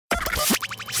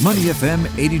Money FM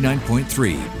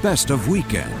 89.3, best of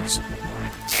weekends.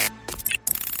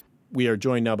 We are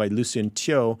joined now by Lucien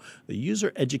Teo, the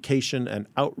User Education and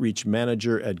Outreach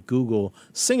Manager at Google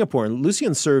Singapore. And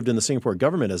Lucien served in the Singapore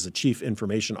government as the Chief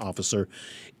Information Officer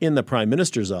in the Prime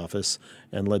Minister's office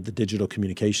and led the digital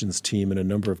communications team in a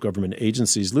number of government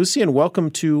agencies. Lucien,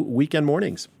 welcome to Weekend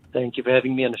Mornings. Thank you for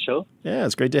having me on the show. Yeah,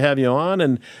 it's great to have you on.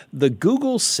 And the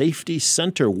Google Safety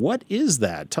Center, what is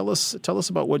that? Tell us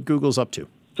about what Google's up to.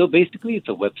 So basically, it's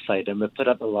a website, and we put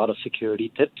up a lot of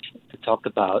security tips to talk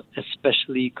about,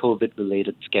 especially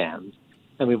COVID-related scams.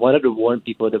 And we wanted to warn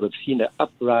people that we've seen an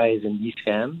uprise in these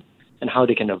scams and how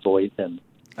they can avoid them.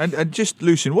 And just,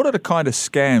 Lucien, what are the kind of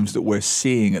scams that we're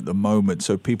seeing at the moment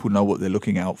so people know what they're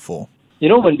looking out for? You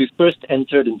know, when we first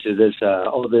entered into this,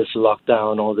 all this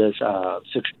lockdown, all this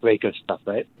circuit breaker stuff,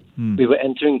 right? We were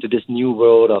entering into this new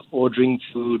world of ordering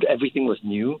food. Everything was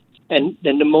new. And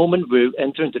then the moment we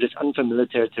enter into this unfamiliar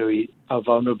territory, our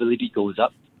vulnerability goes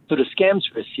up. So the scams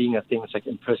we're seeing are things like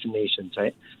impersonations,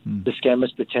 right? The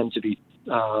scammers pretend to be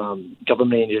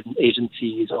government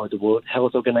agencies or the World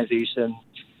Health Organization.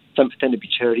 Some pretend to be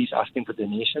charities asking for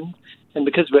donations. And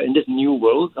because we're in this new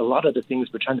world, a lot of the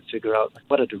things we're trying to figure out, like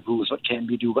what are the rules, what can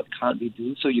we do, what can't we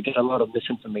do? So you get a lot of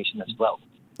misinformation as well.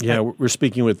 Yeah, we're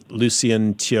speaking with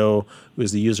Lucien Teo, who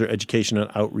is the User Education and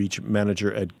Outreach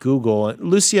Manager at Google.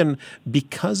 Lucien,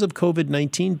 because of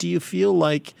COVID-19, do you feel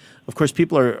like, of course,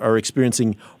 people are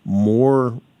experiencing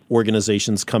more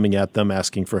organizations coming at them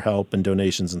asking for help and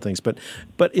donations and things, but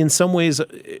in some ways,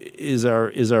 is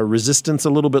our resistance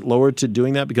a little bit lower to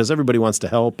doing that because everybody wants to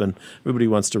help and everybody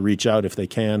wants to reach out if they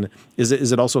can? Is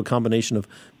it also a combination of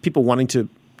people wanting to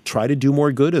try to do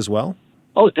more good as well?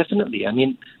 Oh, definitely. I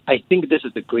mean, I think this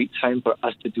is a great time for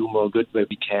us to do more good where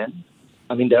we can.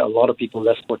 I mean, there are a lot of people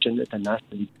less fortunate than us,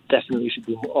 and we definitely should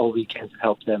do all we can to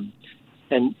help them.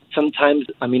 And sometimes,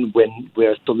 I mean, when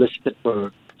we're solicited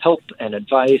for help and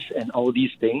advice and all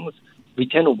these things, we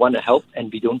tend to want to help and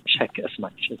we don't check as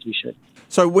much as we should.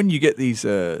 So when you get these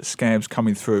scams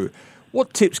coming through,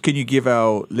 what tips can you give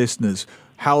our listeners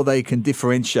how they can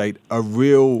differentiate a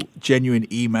real, genuine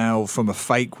email from a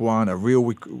fake one, a real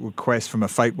request from a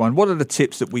fake one? What are the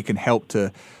tips that we can help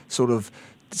to sort of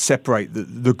separate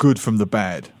the good from the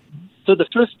bad? So the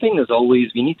first thing is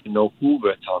always we need to know who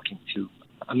we're talking to.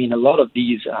 I mean, a lot of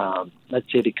these,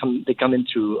 let's say they come in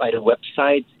through either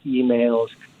websites, emails,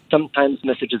 sometimes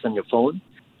messages on your phone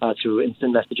through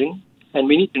instant messaging. And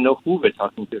we need to know who we're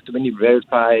talking to. So we need to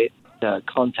verify the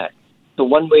contact. So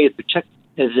one way is to check,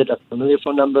 is it a familiar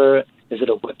phone number? Is it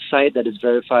a website that is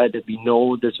verified that we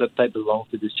know this website belongs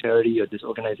to this charity or this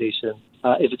organization?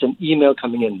 If it's an email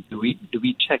coming in, do we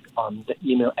check on the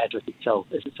email address itself?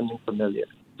 Is it something familiar?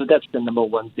 So that's the number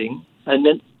one thing. And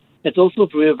then it's also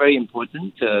very, very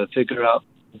important to figure out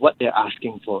what they're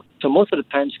asking for. So most of the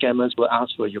time, scammers will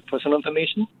ask for your personal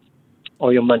information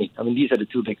or your money. I mean, these are the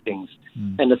two big things.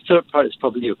 And the third part is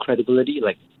probably your credibility,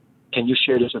 like, can you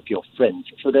share this with your friends?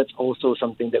 So that's also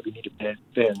something that we need to bear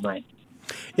in mind.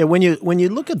 Yeah, when you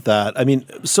look at that, I mean,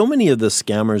 so many of the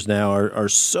scammers now are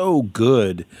so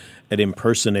good at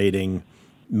impersonating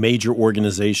major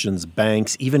organizations,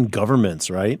 banks, even governments,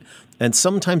 right? And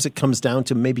sometimes it comes down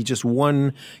to maybe just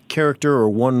one character or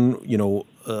one,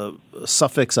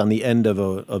 suffix on the end of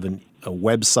a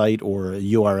website or a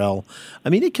URL. I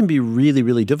mean, it can be really,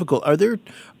 really difficult. Are there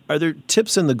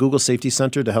tips in the Google Safety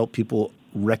Center to help people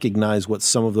recognize what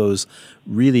some of those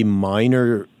really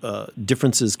minor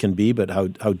differences can be, but how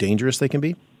dangerous they can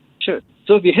be? Sure.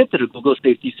 So if you head to the Google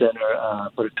Safety Center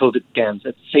for the COVID scams,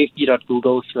 it's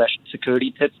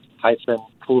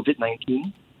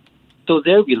safety.google/security-tips-COVID-19. So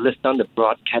there we list down the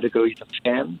broad categories of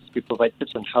scams. We provide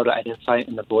tips on how to identify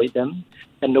and avoid them.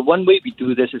 And the one way we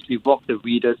do this is we walk the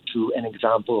reader through an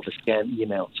example of a scam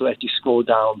email. So as you scroll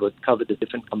down, we'll cover the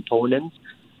different components,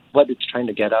 what it's trying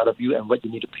to get out of you, and what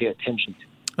you need to pay attention to.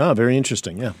 Oh, very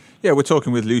interesting, yeah. Yeah, we're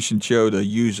talking with Lucien Teo, the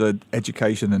User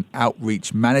Education and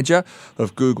Outreach Manager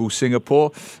of Google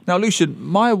Singapore. Now, Lucien,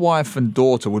 my wife and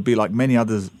daughter would be like many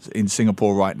others in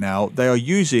Singapore right now. They are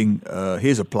using,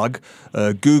 here's a plug,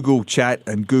 Google Chat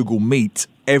and Google Meet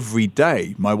every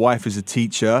day. My wife is a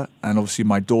teacher and obviously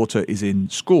my daughter is in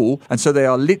school. And so they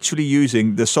are literally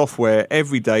using the software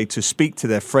every day to speak to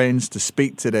their friends, to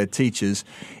speak to their teachers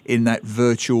in that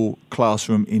virtual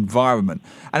classroom environment.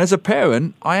 And as a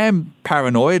parent, I am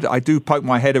paranoid. I do poke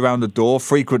my head around the door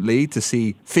frequently to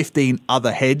see 15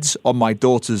 other heads on my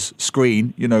daughter's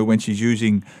screen, when she's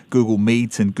using Google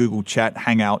Meet and Google Chat,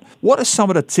 Hangout. What are some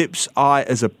of the tips I,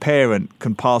 as a parent,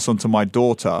 can pass on to my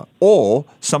daughter, or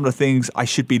some of the things I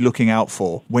should be looking out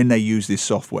for when they use this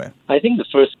software? I think the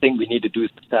first thing we need to do is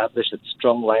establish a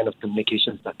strong line of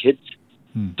communication with our kids.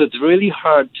 So it's really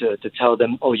hard to tell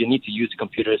them, you need to use the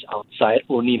computers outside,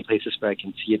 only in places where I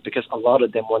can see it, because a lot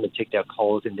of them want to take their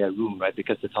calls in their room, right,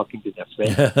 because they're talking to their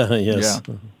friends. Yes.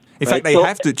 Yeah. In fact, they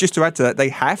have to, just to add to that, they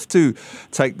have to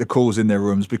take the calls in their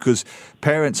rooms because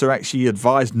parents are actually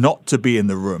advised not to be in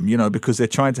the room, because they're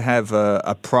trying to have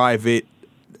a private,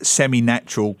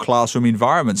 semi-natural classroom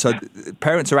environment. So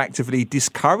parents are actively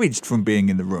discouraged from being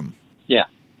in the room. Yeah.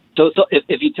 So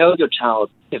if you tell your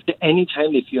child, if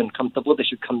anytime they feel uncomfortable, they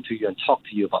should come to you and talk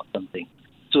to you about something.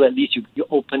 So at least you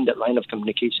open that line of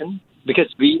communication. Because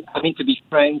to be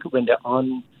frank, when they're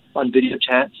on video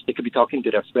chats, they could be talking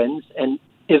to their friends. And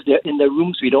if they're in their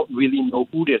rooms, we don't really know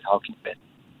who they're talking with.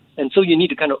 And so you need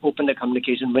to kind of open the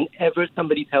communication. Whenever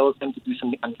somebody tells them to do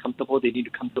something uncomfortable, they need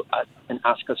to come to us and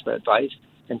ask us for advice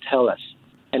and tell us.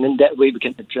 And in that way, we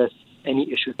can address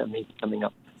any issues that may be coming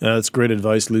up. That's great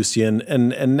advice, Lucien.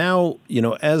 And now,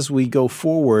 as we go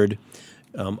forward,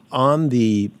 on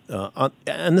the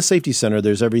Safety Center,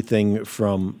 there's everything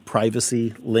from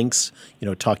privacy links,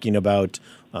 talking about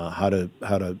how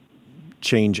to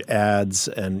change ads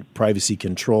and privacy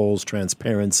controls,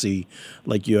 transparency,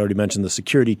 like you already mentioned, the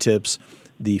security tips,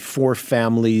 the For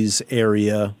Families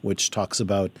area, which talks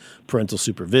about parental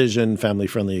supervision,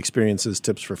 family-friendly experiences,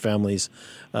 tips for families,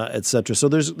 et cetera. So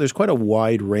there's quite a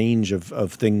wide range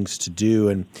of things to do.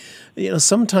 And,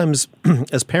 sometimes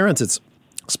as parents, it's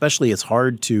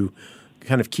hard to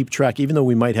kind of keep track, even though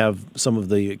we might have some of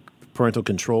the parental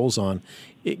controls on.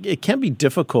 It can be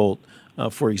difficult.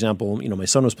 For example, my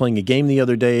son was playing a game the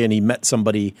other day and he met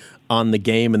somebody on the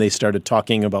game and they started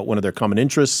talking about one of their common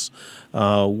interests,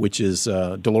 which is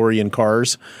DeLorean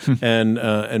cars.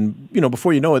 and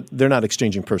before you know it, they're not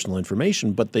exchanging personal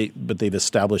information, but they've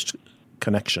established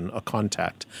connection, a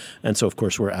contact. And so, of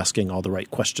course, we're asking all the right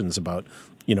questions about,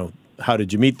 how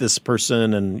did you meet this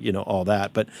person and, all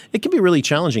that. But it can be really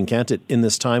challenging, can't it, in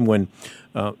this time when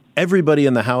everybody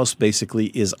in the house basically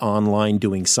is online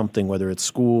doing something, whether it's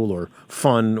school or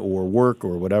fun or work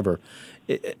or whatever.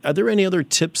 Are there any other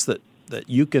tips that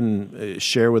you can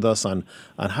share with us on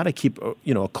how to keep,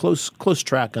 a close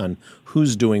track on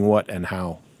who's doing what and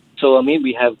how? So,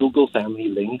 we have Google Family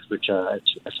Link, which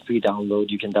is free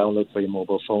download. You can download for your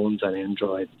mobile phones on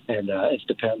Android, and it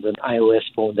depends on iOS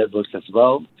phone that works as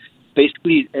well.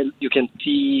 Basically, you can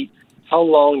see how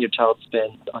long your child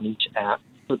spends on each app.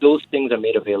 So those things are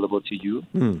made available to you.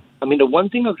 The one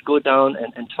thing I would go down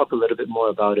and talk a little bit more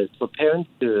about is for parents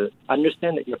to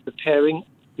understand that you're preparing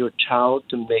your child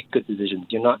to make good decisions.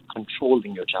 You're not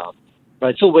controlling your child,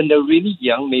 right? So when they're really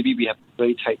young, maybe we have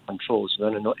very tight controls. We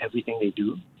want to know everything they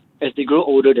do. As they grow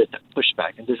older, there's that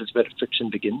pushback, and this is where the friction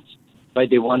begins, right?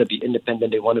 They want to be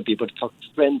independent. They want to be able to talk to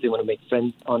friends. They want to make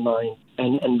friends online,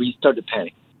 and we start to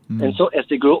panic. And so as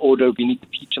they grow older, we need to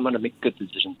teach them how to make good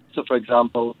decisions. So, for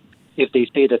example, if they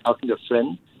say they're talking to a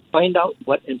friend, find out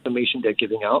what information they're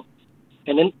giving out.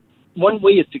 And then one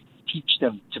way is to teach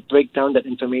them to break down that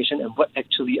information and what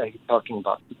actually are you talking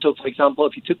about. So, for example,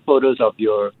 if you took photos of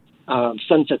your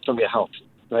sunsets from your house,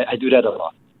 right? I do that a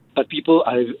lot. But people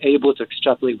are able to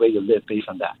extrapolate where you live based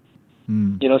on that.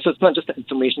 So it's not just the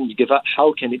information you give out.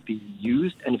 How can it be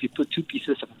used? And if you put two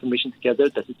pieces of information together,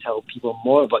 does it tell people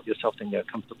more about yourself than they're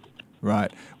comfortable with? Right.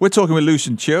 We're talking with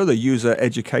Lucien Cheo, the User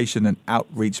Education and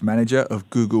Outreach Manager of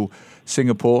Google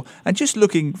Singapore. And just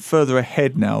looking further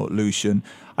ahead now, Lucien,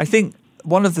 I think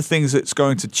one of the things that's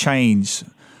going to change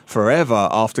forever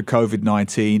after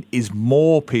COVID-19 is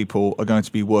more people are going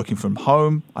to be working from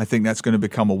home. I think that's going to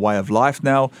become a way of life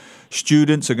now.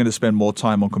 Students are going to spend more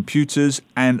time on computers,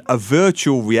 and a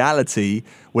virtual reality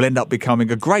will end up becoming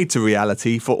a greater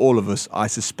reality for all of us, I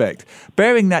suspect.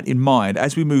 Bearing that in mind,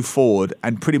 as we move forward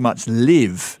and pretty much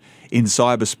live in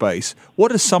cyberspace,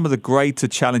 what are some of the greater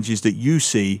challenges that you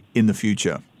see in the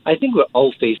future? I think we're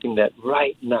all facing that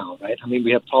right now, right?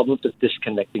 We have problems with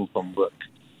disconnecting from work.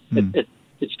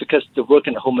 It's because the work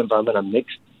and the home environment are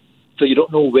mixed, so you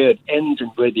don't know where it ends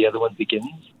and where the other one begins.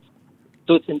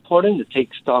 So it's important to take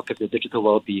stock of your digital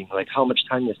well-being, like how much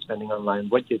time you're spending online,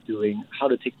 what you're doing, how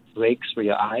to take breaks for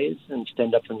your eyes and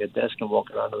stand up from your desk and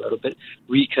walk around a little bit,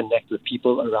 reconnect with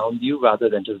people around you rather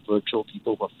than just virtual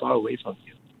people who are far away from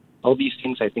you. All these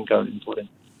things I think are important.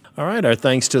 All right. Our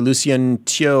thanks to Lucien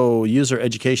Cheo, User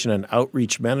Education and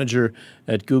Outreach Manager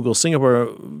at Google Singapore.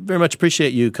 Very much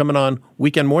appreciate you coming on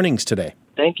Weekend Mornings today.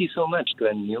 Thank you so much,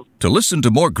 Glenn and Neil. To listen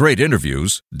to more great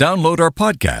interviews, download our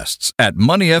podcasts at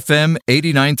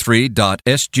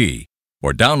moneyfm893.sg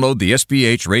or download the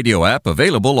SPH radio app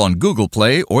available on Google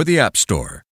Play or the App Store.